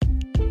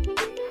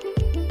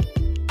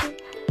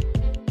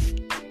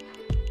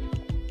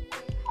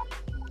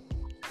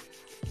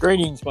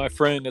Greetings, my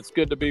friend. It's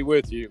good to be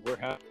with you. We're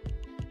having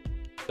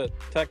a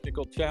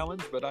technical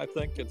challenge, but I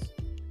think it's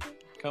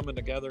coming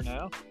together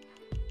now.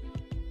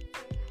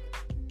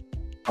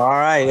 All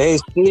right. Hey,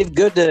 Steve,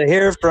 good to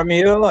hear from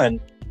you,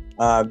 and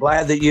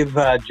glad that you've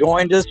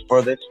joined us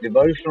for this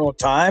devotional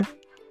time.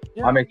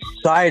 Yeah. I'm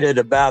excited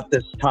about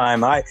this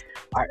time.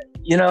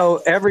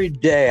 Every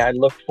day I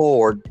look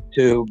forward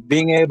to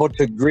being able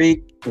to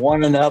greet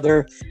one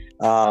another.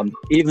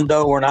 Even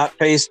though we're not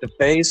face to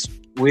face,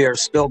 we are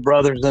still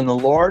brothers in the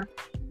Lord.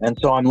 And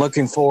so I'm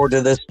looking forward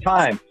to this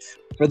time.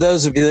 For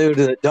those of you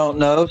that don't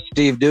know,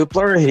 Steve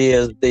Dupler, he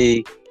is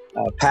the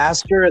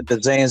pastor at the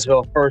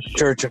Zanesville First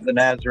Church of the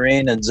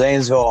Nazarene in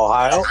Zanesville,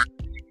 Ohio.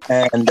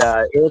 And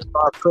it's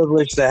our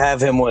privilege to have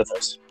him with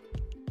us.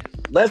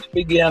 Let's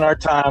begin our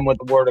time with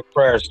the word of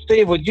prayer.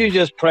 Steve, would you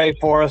just pray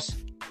for us?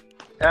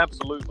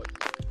 Absolutely.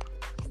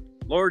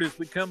 Lord, as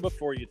we come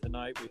before you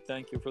tonight, we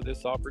thank you for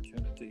this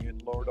opportunity. And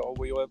Lord, all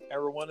we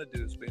ever want to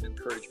do is be an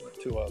encouragement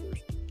to others.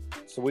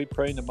 So we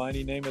pray in the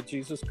mighty name of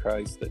Jesus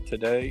Christ that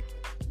today,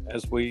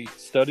 as we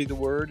study the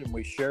word and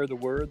we share the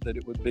word, that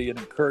it would be an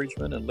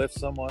encouragement and lift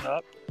someone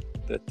up,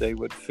 that they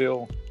would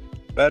feel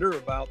better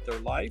about their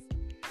life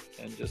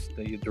and just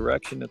the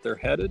direction that they're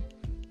headed.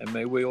 And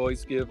may we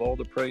always give all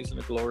the praise and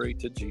the glory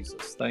to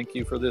Jesus. Thank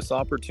you for this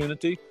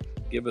opportunity.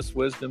 Give us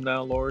wisdom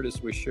now, Lord,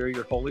 as we share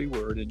your holy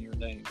word in your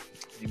name.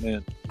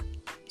 Amen.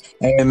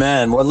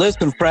 Amen. Well,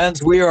 listen,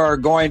 friends, we are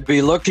going to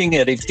be looking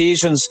at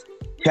Ephesians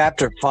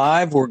chapter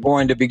 5. We're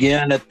going to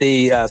begin at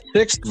the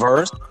 6th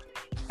verse.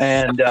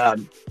 And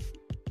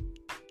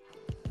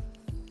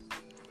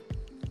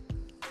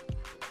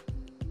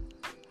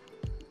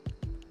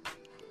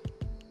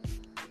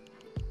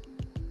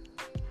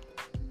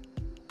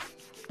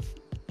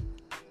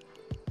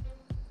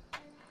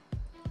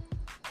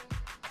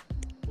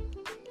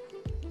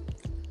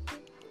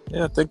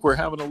I think we're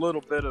having a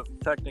little bit of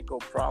technical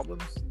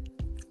problems.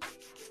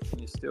 Can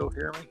you still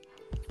hear me?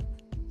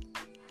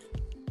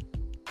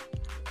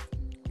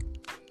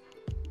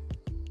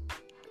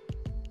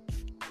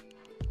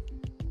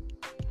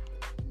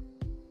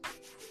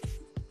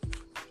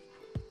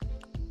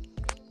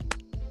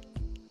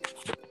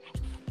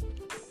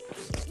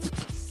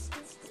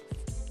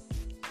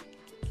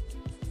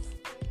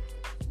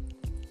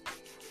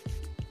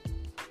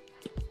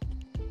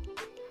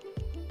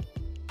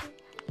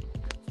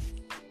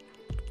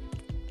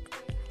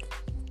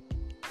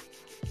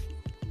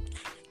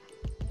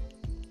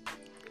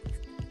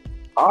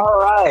 All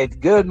right.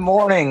 Good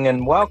morning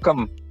and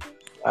welcome.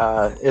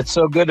 It's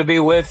so good to be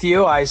with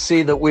you. I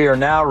see that we are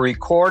now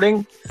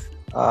recording.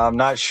 I'm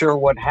not sure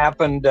what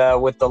happened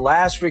with the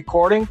last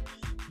recording,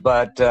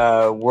 but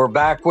we're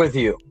back with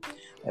you.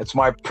 It's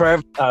my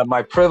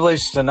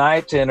privilege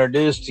tonight to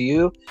introduce to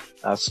you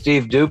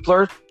Steve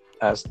Dupler.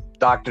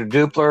 Dr.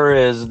 Dupler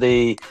is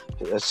the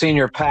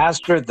senior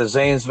pastor at the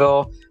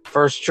Zanesville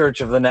First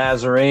Church of the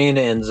Nazarene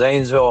in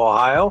Zanesville,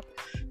 Ohio.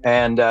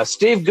 And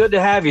Steve, good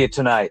to have you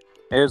tonight.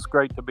 It's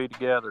great to be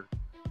together.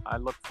 I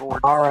look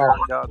forward to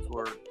sharing God's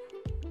word.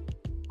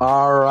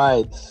 All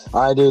right.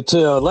 I do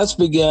too. Let's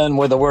begin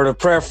with a word of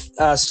prayer.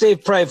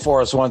 Steve, pray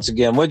for us once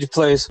again, would you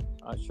please?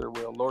 I sure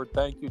will. Lord,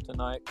 thank you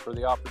tonight for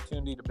the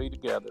opportunity to be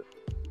together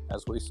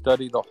as we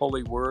study the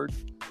Holy Word.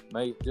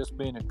 May it just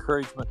be an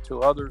encouragement to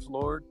others,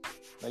 Lord.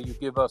 May you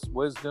give us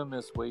wisdom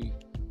as we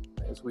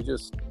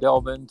just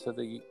delve into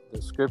the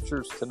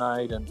Scriptures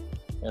tonight.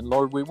 And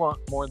Lord, we want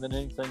more than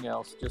anything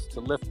else just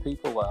to lift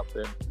people up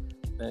and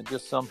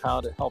just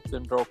somehow to help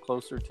them draw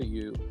closer to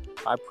you.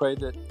 I pray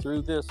that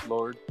through this,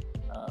 Lord,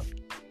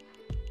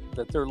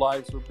 that their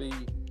lives will be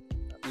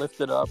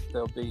lifted up.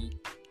 They'll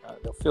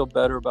feel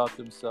better about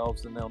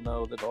themselves, and they'll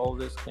know that all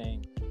this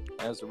came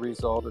as a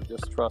result of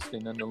just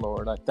trusting in the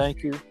Lord. I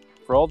thank you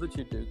for all that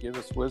you do. Give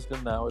us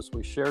wisdom now as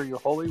we share your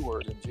holy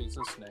word in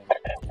Jesus' name.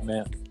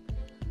 Amen.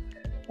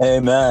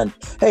 Amen.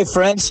 Hey,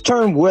 friends,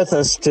 turn with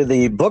us to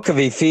the book of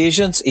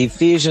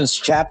Ephesians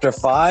chapter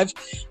 5,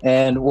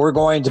 and we're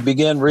going to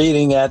begin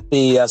reading at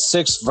the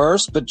 6th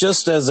verse. But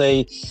just as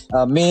a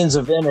means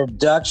of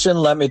introduction,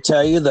 let me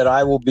tell you that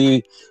I will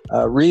be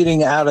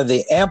reading out of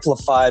the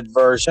Amplified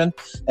version.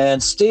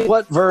 And Steve,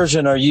 what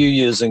version are you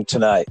using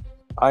tonight?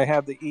 I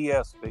have the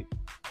ESV,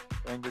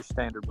 English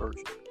Standard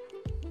Version.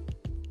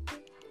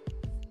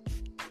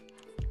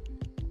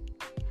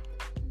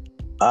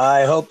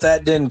 I hope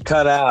that didn't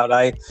cut out.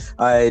 I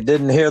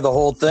didn't hear the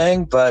whole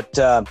thing, but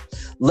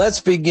let's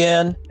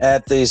begin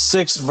at the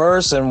 6th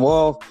verse, and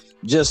we'll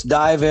just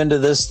dive into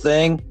this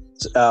thing.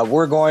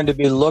 We're going to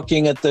be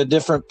looking at the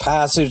different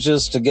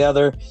passages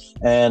together,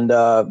 and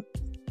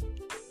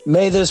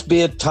may this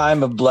be a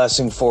time of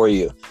blessing for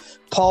you.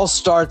 Paul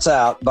starts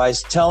out by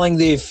telling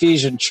the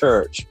Ephesian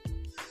church,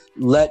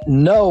 "Let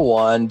no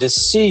one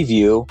deceive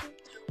you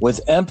with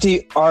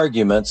empty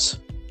arguments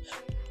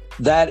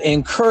that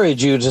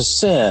encourage you to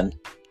sin.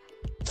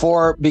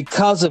 For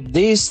because of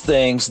these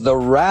things, the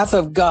wrath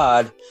of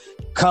God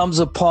comes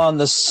upon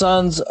the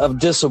sons of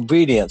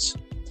disobedience."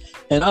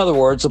 In other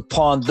words,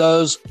 upon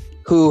those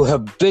who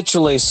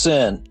habitually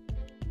sin.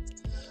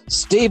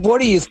 Steve,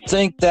 what do you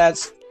think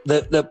that's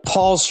that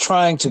Paul's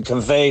trying to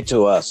convey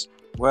to us?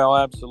 Well,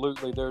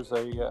 absolutely. There's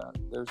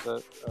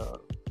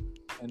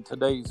in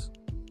today's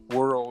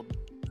world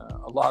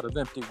a lot of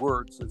empty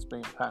words that's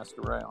being passed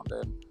around,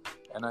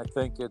 and I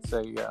think it's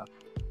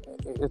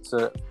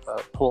a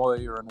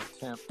ploy or an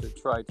attempt to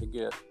try to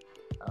get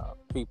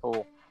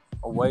people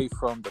away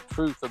from the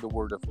truth of the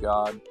Word of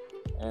God,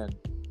 and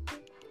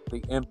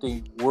the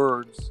empty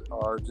words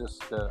are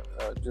just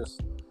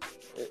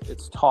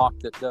it's talk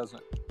that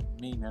doesn't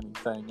mean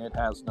anything. It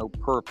has no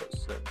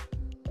purpose,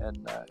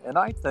 and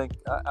I think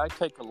I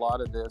take a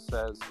lot of this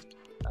as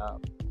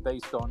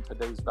based on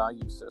today's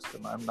value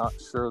system. I'm not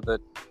sure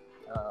that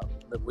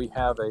we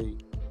have a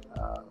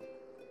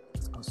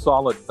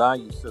solid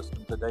value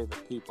system today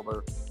that people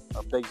are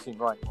basing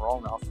right and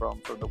wrong off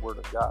from the Word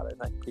of God.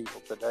 I think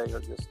people today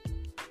are just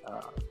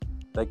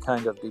they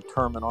kind of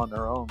determine on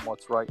their own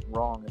what's right and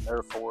wrong, and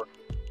therefore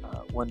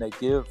when they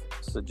give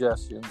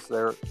suggestions,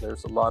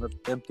 there's a lot of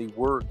empty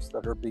words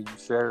that are being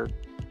shared,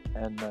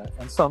 and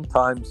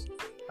sometimes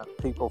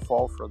people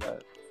fall for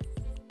that.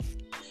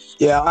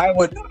 Yeah,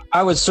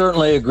 I would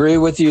certainly agree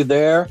with you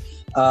there.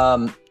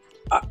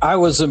 I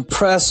was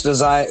impressed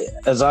as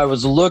I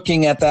was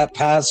looking at that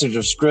passage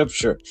of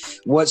Scripture.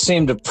 What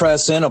seemed to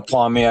press in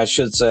upon me, I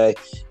should say,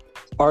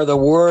 are the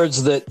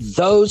words that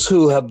those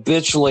who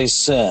habitually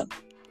sin.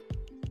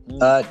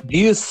 Do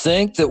you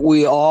think that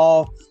we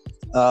all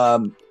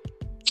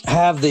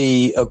have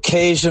the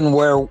occasion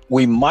where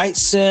we might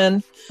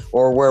sin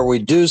or where we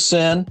do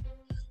sin,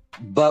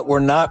 but we're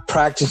not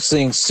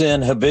practicing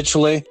sin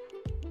habitually?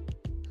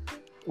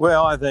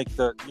 Well, I think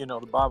that,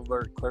 the Bible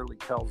very clearly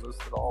tells us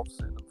that all have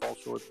sinned and fall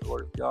short of the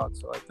glory of God.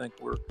 So I think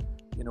we're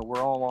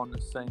all on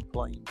the same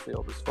playing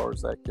field as far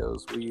as that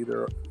goes. We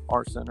either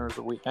are sinners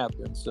or we have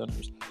been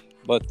sinners.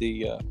 But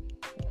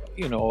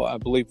I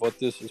believe what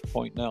this is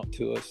pointing out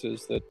to us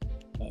is that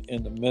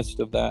in the midst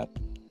of that,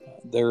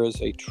 there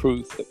is a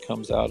truth that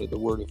comes out of the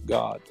Word of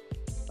God.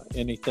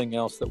 Anything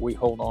else that we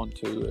hold on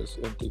to is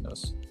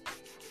emptiness.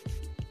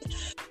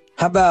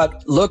 How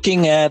about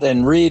looking at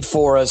and read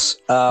for us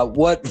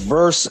what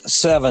verse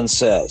 7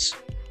 says?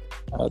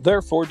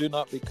 Therefore, do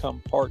not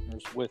become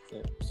partners with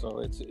them. So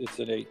it's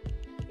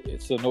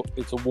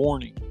a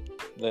warning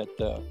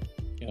that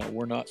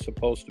we're not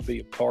supposed to be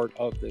a part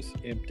of this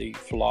empty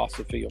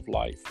philosophy of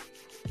life.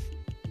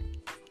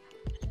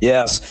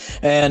 Yes,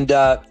 and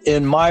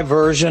in my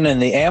version, in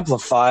the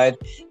Amplified,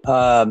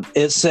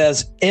 it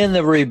says, in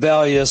the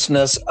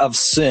rebelliousness of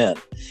sin.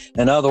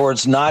 In other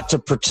words, not to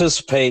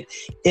participate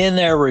in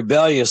their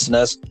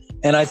rebelliousness.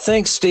 And I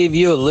think, Steve,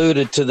 you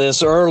alluded to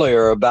this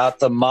earlier about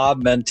the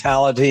mob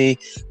mentality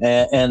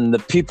and the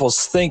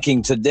people's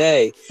thinking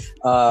today.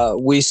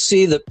 We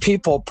see that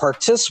people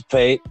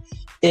participate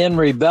in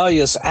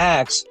rebellious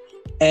acts,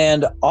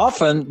 and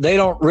often they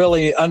don't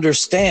really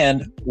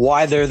understand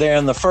why they're there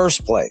in the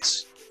first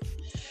place.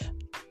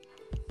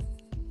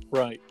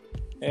 Right.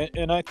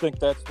 And I think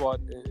that's what,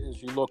 as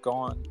you look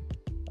on,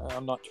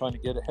 I'm not trying to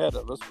get ahead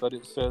of us, but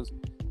it says,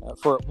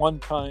 for at one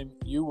time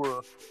you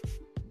were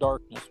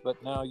darkness,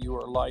 but now you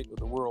are light of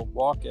the world.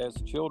 Walk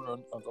as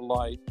children of the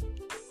light,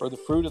 for the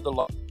fruit of the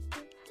light,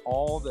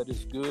 all that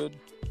is good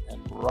and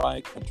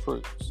right and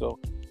true. So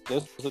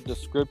this is a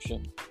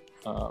description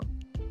of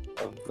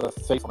the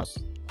faithfulness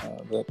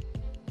that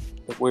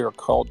we are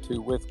called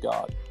to with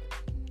God.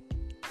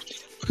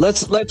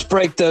 Let's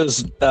break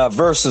those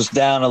verses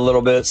down a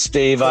little bit,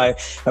 Steve. I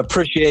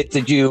appreciate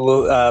that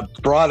you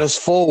brought us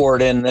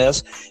forward in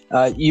this.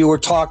 You were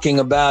talking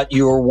about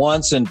you were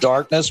once in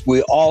darkness.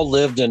 We all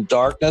lived in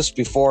darkness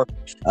before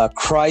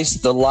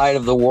Christ, the light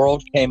of the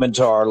world, came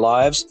into our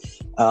lives.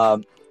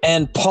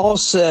 And Paul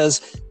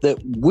says that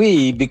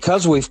we,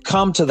 because we've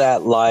come to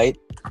that light,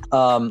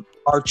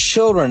 are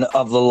children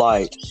of the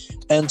light.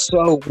 And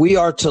so we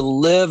are to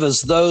live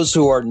as those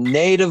who are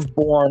native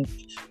born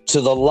to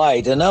the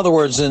light. In other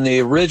words, in the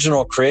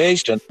original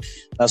creation,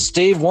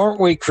 Steve, weren't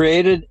we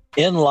created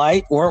in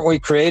light? Weren't we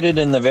created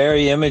in the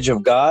very image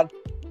of God?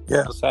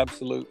 Yes,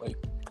 absolutely.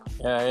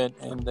 Yeah,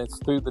 and it's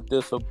through the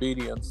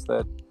disobedience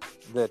that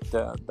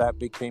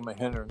became a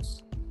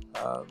hindrance,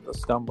 the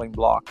stumbling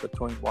block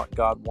between what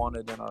God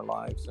wanted in our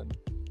lives and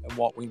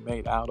what we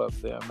made out of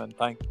them. And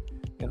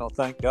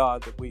thank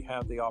God that we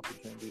have the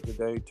opportunity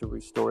today to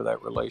restore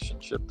that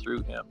relationship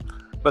through Him.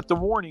 But the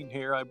warning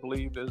here, I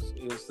believe,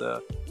 is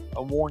a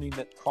warning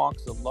that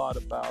talks a lot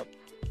about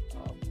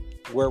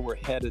where we're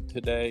headed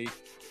today.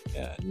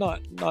 I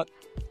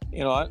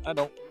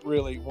don't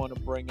really want to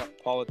bring up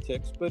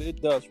politics, but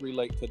it does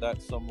relate to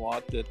that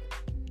somewhat,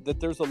 that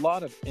there's a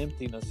lot of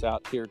emptiness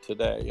out here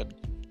today. And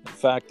in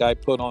fact, I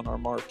put on our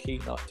marquee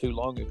not too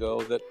long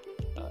ago that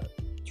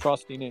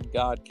trusting in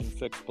God can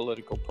fix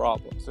political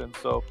problems. And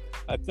so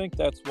I think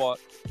that's what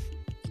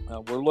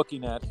we're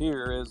looking at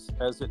here is,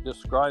 as it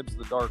describes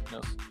the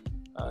darkness,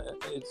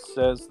 it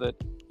says that,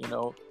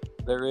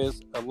 there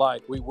is a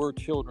light. We were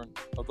children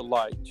of the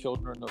light,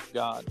 children of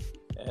God.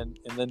 And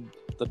then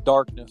the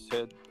darkness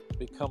had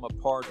become a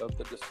part of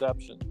the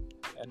deception.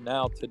 And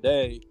now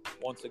today,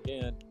 once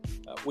again,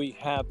 we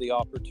have the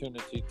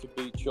opportunity to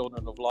be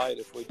children of light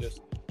if we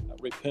just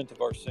repent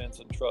of our sins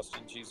and trust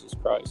in Jesus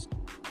Christ.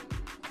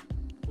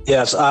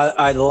 Yes,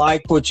 I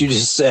like what you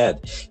just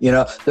said,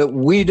 that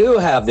we do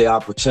have the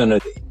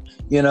opportunity.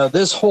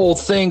 This whole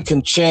thing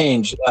can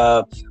change.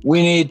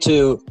 We need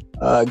to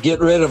get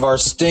rid of our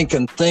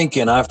stinking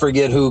thinking. I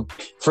forget who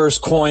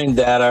first coined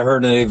that. I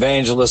heard an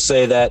evangelist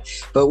say that,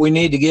 but we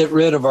need to get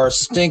rid of our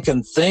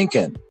stinking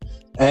thinking.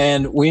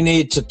 And we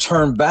need to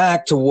turn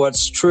back to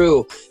what's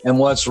true and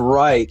what's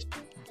right.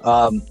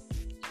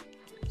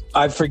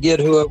 I forget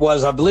who it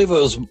was. I believe it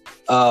was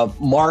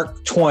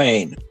Mark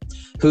Twain,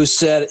 who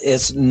said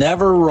it's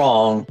never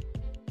wrong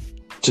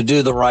to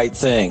do the right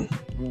thing.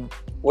 Mm-hmm.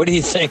 What do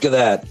you think of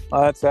that?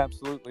 That's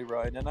absolutely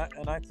right. And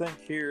I think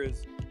here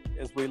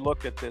as we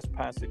look at this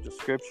passage of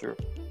Scripture,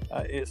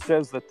 it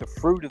says that the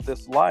fruit of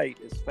this light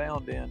is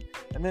found in,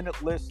 and then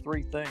it lists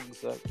three things,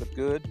 the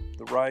good,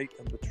 the right,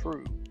 and the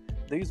true.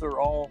 These are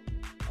all,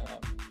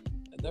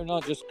 they're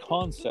not just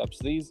concepts.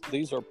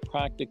 These are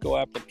practical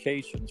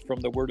applications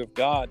from the Word of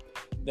God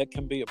that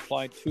can be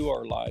applied to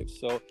our lives.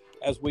 So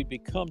as we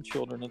become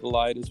children of the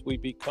light, as we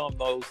become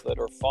those that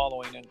are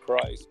following in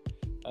Christ,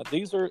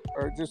 these are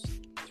just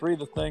three of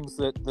the things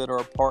that are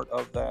a part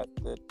of that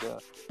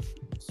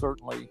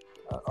certainly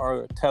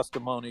are a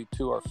testimony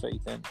to our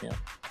faith in Him.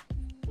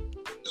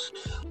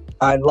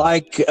 I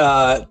like,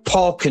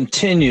 Paul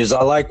continues,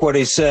 I like what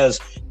he says,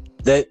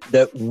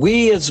 that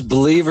we as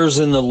believers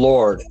in the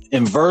Lord,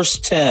 in verse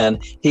 10,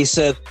 he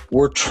said,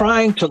 we're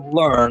trying to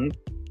learn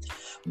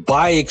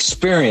by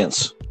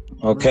experience,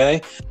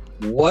 okay,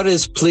 what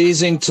is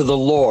pleasing to the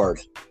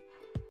Lord.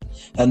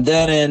 And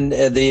then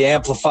in the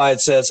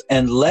Amplified says,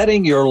 and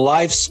letting your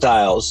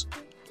lifestyles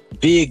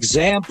be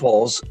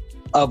examples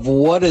of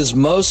what is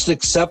most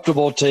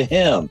acceptable to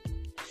Him.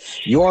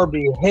 Your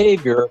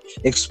behavior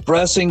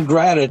expressing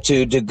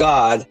gratitude to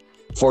God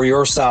for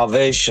your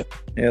salvation.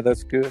 Yeah,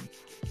 that's good.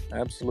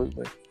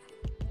 Absolutely.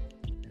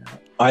 Yeah.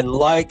 I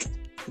like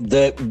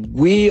that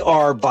we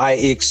are by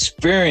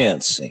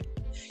experiencing,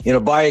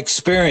 by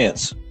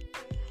experience.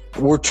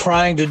 We're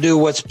trying to do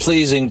what's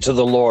pleasing to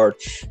the Lord.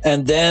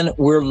 And then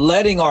we're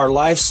letting our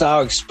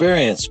lifestyle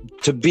experience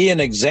to be an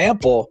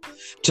example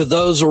to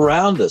those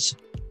around us.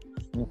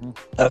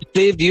 Mm-hmm.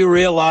 Steve, do you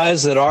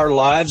realize that our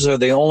lives are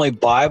the only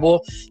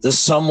Bible that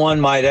someone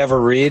might ever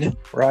read?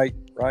 Right.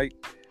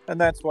 And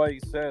that's why he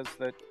says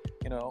that,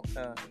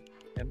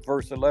 in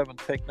verse 11,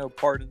 take no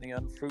part in the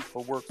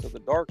unfruitful works of the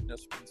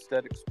darkness, but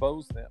instead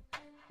expose them.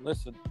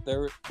 Listen,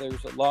 there's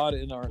a lot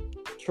in our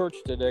church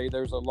today.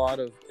 There's a lot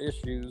of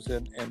issues,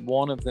 and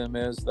one of them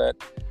is that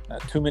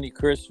too many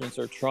Christians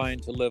are trying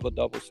to live a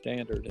double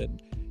standard,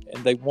 and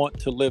they want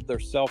to live their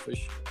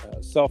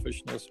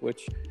selfishness,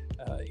 which,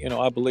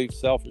 I believe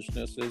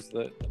selfishness is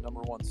the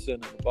number one sin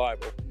in the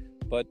Bible.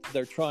 But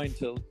they're trying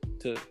to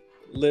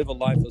live a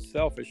life of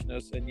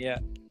selfishness, and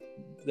yet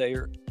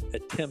they're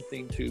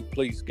attempting to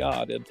please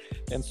God,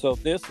 and so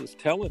this is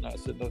telling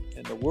us in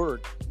the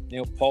Word.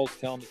 Paul's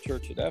telling the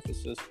church at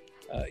Ephesus,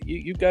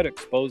 you've got to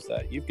expose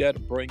that. You've got to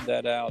bring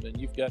that out, and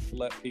you've got to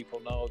let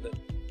people know that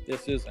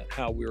this isn't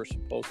how we're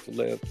supposed to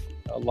live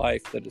a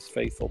life that is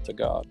faithful to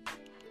God.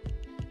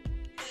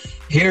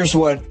 Here's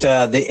what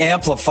the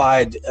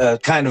Amplified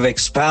kind of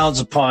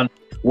expounds upon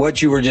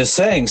what you were just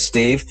saying,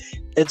 Steve.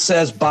 It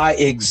says, by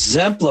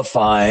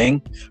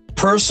exemplifying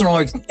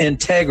personal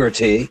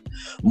integrity,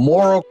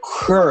 moral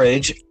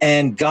courage,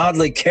 and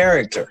godly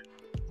character.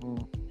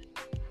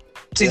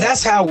 See,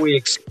 that's how we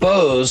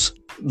expose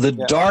the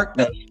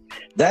darkness.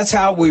 That's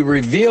how we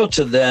reveal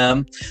to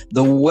them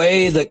the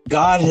way that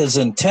God has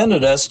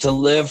intended us to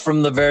live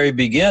from the very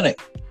beginning.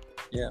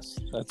 Yes,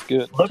 that's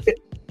good. Look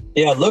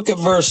at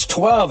verse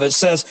 12. It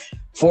says,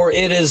 for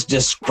it is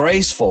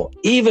disgraceful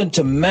even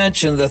to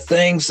mention the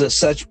things that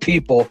such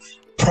people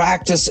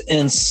practice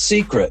in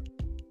secret.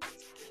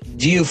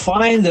 Do you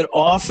find that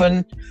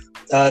often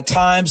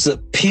times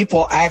that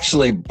people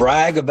actually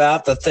brag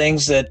about the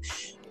things that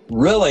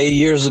really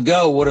years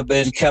ago would have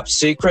been kept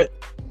secret?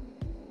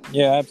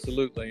 Yeah,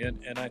 absolutely.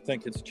 And I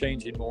think it's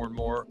changing more and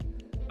more.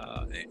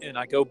 And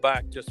I go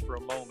back just for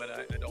a moment.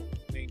 I don't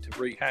mean to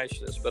rehash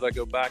this, but I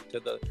go back to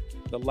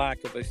the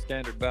lack of a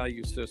standard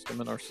value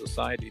system in our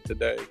society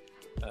today.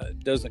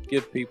 It doesn't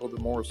give people the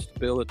moral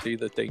stability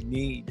that they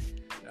need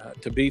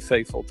to be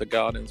faithful to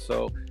God. And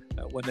so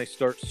when they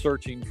start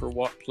searching for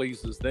what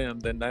pleases them,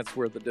 then that's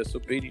where the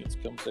disobedience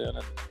comes in.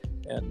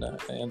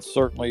 And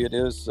certainly it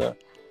is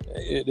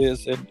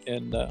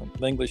in the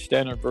English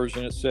Standard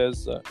Version. It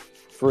says,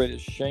 for it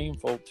is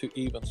shameful to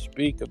even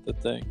speak of the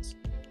things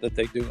that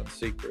they do in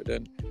secret.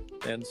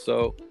 And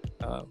so,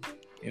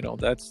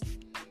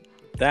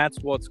 that's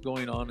what's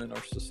going on in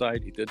our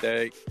society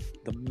today.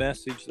 The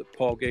message that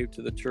Paul gave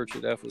to the church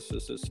at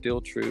Ephesus is still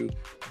true.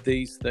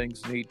 These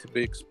things need to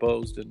be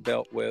exposed and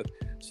dealt with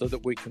so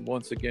that we can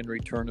once again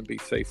return and be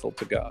faithful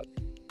to God.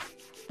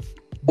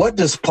 What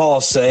does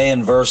Paul say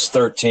in verse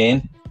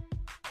 13?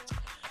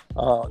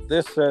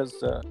 This says,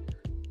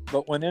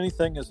 but when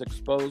anything is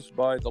exposed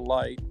by the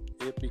light,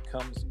 it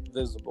becomes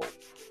visible.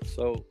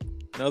 So,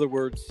 in other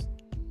words,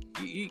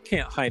 you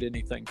can't hide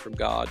anything from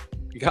God.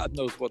 God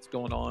knows what's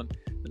going on,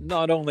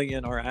 not only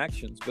in our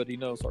actions, but he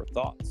knows our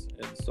thoughts.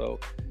 And so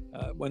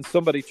when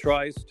somebody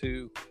tries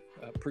to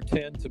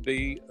pretend to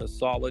be a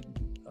solid,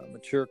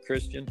 mature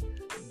Christian,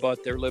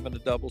 but they're living a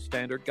double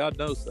standard, God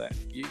knows that.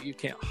 You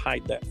can't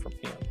hide that from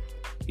him.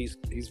 He's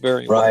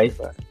very aware of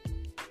that.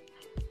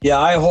 Yeah,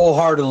 I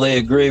wholeheartedly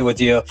agree with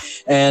you.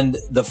 And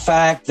the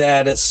fact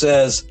that it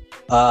says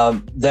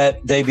that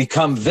they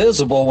become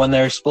visible when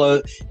they're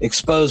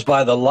exposed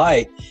by the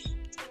light,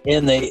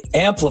 in the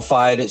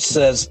Amplified, it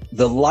says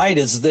the light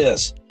is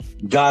this,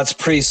 God's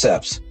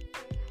precepts.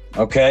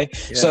 Okay?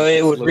 Yeah, so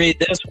it would read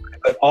this way,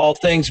 but all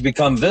things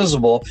become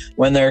visible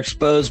when they're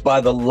exposed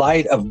by the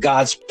light of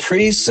God's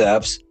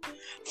precepts,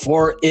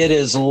 for it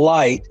is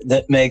light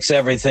that makes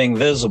everything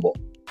visible.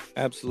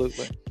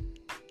 Absolutely.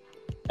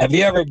 Have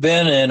you ever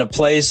been in a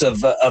place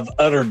of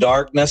utter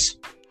darkness?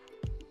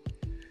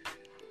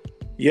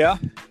 Yeah,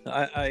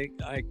 I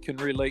can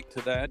relate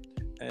to that.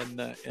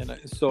 And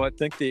so I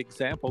think the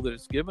example that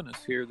it's given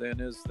us here then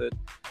is that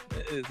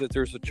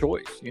there's a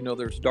choice.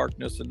 There's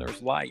darkness and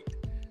there's light.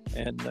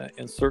 And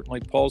certainly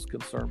Paul's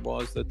concern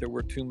was that there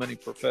were too many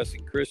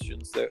professing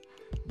Christians that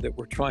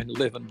were trying to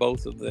live in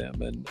both of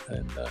them. And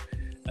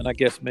I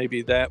guess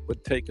maybe that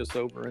would take us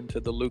over into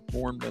the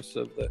lukewarmness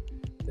of the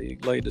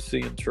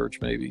Laodicean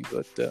church maybe.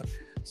 But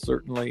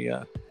certainly,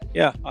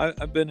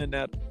 I've been in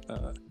that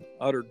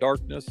utter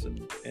darkness,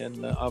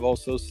 and I've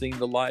also seen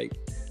the light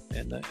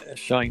and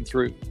shine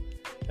through.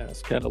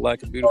 It's kind of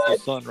like a beautiful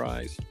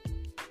sunrise.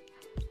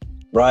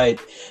 Right.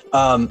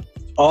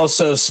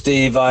 Also,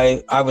 Steve,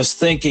 I was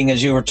thinking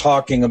as you were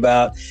talking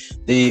about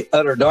the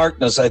utter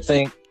darkness, I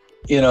think,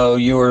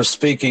 you were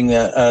speaking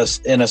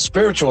in a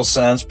spiritual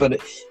sense,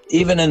 but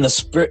even in the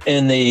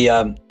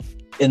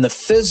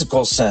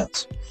physical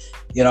sense.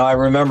 I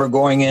remember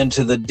going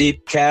into the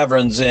deep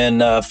caverns in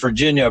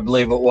Virginia, I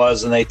believe it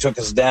was, and they took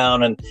us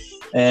down and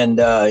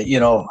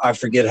I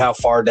forget how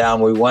far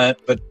down we went,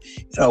 but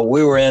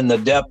we were in the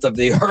depth of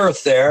the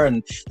earth there,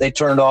 and they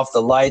turned off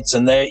the lights,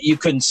 and you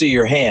couldn't see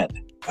your hand,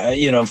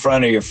 in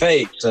front of your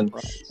face,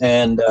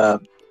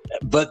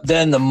 but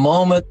then the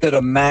moment that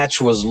a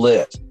match was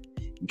lit,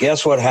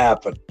 guess what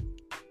happened?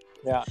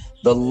 Yeah,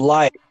 the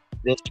light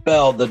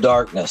dispelled the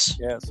darkness.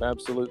 Yes,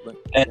 absolutely.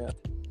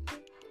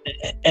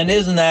 And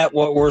isn't that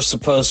what we're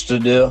supposed to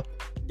do?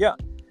 Yeah,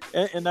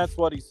 and that's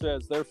what he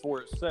says.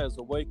 Therefore, it says,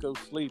 "Awake, O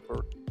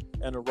sleeper,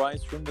 and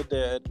arise from the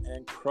dead,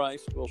 and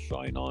Christ will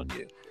shine on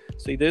you."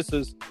 See,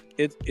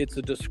 it's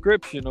a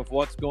description of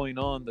what's going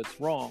on that's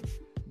wrong.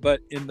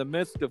 But in the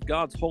midst of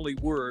God's holy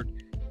word,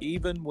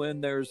 even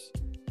when there's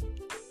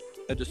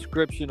a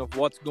description of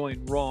what's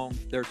going wrong,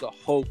 there's a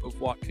hope of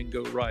what can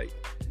go right.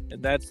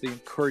 And that's the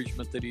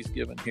encouragement that he's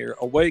given here.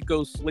 Awake,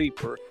 O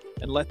sleeper,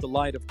 and let the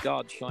light of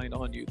God shine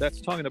on you.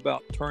 That's talking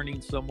about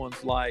turning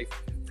someone's life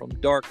from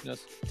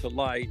darkness to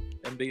light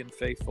and being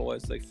faithful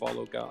as they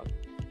follow God.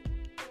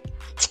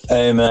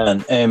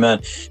 Amen. Amen.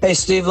 Hey,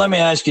 Steve, let me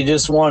ask you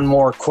just one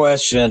more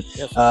question.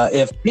 Yes.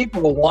 If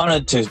people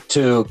wanted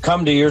to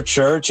come to your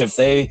church, if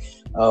they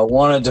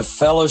wanted to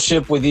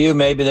fellowship with you,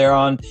 maybe they're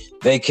on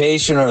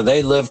vacation or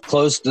they live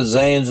close to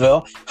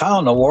Zanesville, how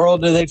in the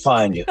world do they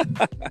find you?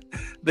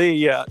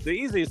 The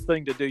easiest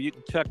thing to do, you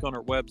can check on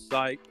our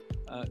website,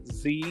 NAZ.org,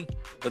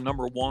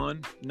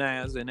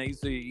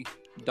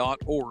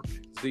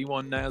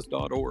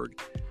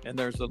 z1naz.org, and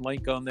there's a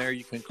link on there.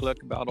 You can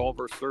click about all of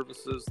our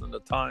services and the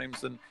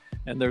times, and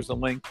there's a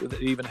link that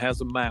even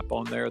has a map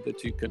on there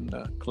that you can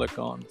click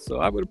on. So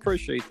I would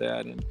appreciate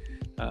that, and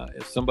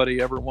if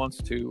somebody ever wants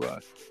to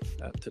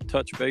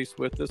touch base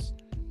with us,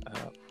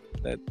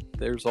 that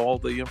there's all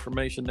the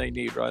information they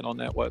need right on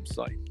that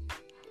website.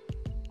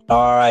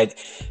 All right.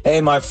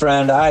 Hey, my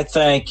friend, I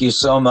thank you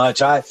so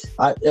much. I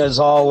as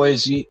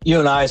always, you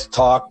and I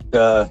talk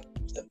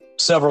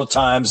several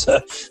times,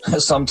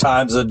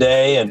 sometimes a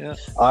day, and yeah.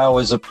 I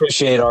always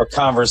appreciate our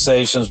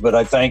conversations, but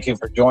I thank you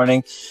for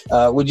joining.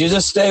 Would you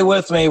just stay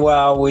with me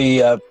while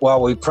we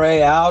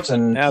pray out?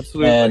 And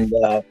absolutely. And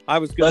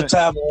let's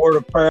have a word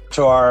of prayer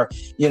to our,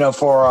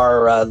 for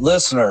our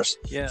listeners.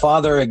 Yeah.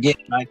 Father, again,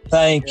 I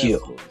thank you.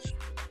 Lord.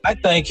 I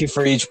thank you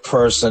for each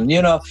person.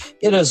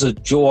 It is a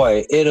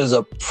joy. It is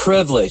a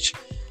privilege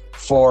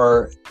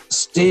for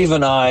Steve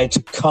and I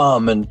to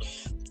come and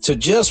to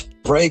just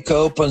break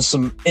open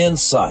some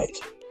insight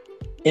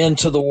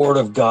into the Word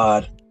of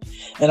God.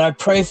 And I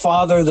pray,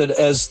 Father, that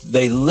as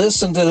they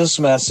listen to this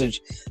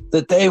message,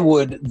 that they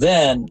would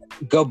then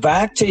go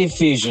back to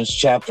Ephesians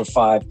chapter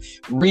 5,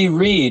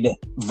 reread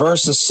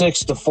verses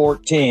 6 to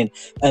 14,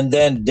 and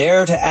then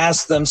dare to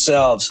ask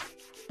themselves,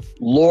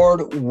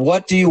 Lord,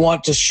 what do you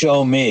want to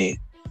show me?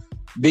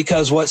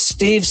 Because what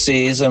Steve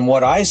sees and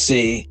what I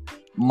see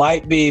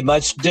might be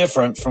much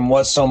different from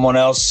what someone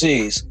else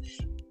sees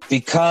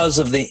because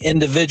of the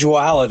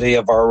individuality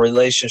of our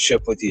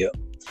relationship with you.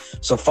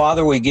 So,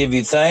 Father, we give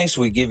you thanks.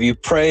 We give you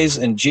praise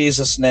in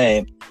Jesus'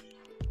 name.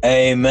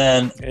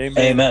 Amen. Amen.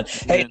 Amen.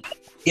 Hey,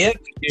 if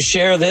you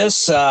share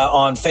this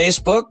on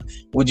Facebook,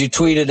 would you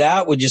tweet it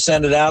out? Would you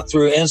send it out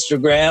through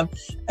Instagram?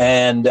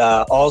 And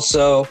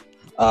also,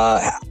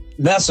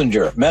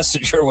 Messenger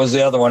was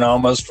the other one I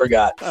almost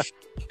forgot.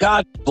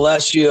 God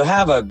bless you.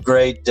 Have a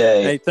great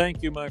day. Hey,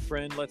 thank you, my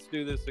friend. Let's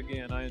do this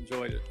again. I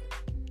enjoyed it.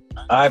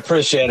 I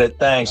appreciate it.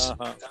 Thanks.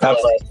 Uh-huh. God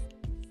bless.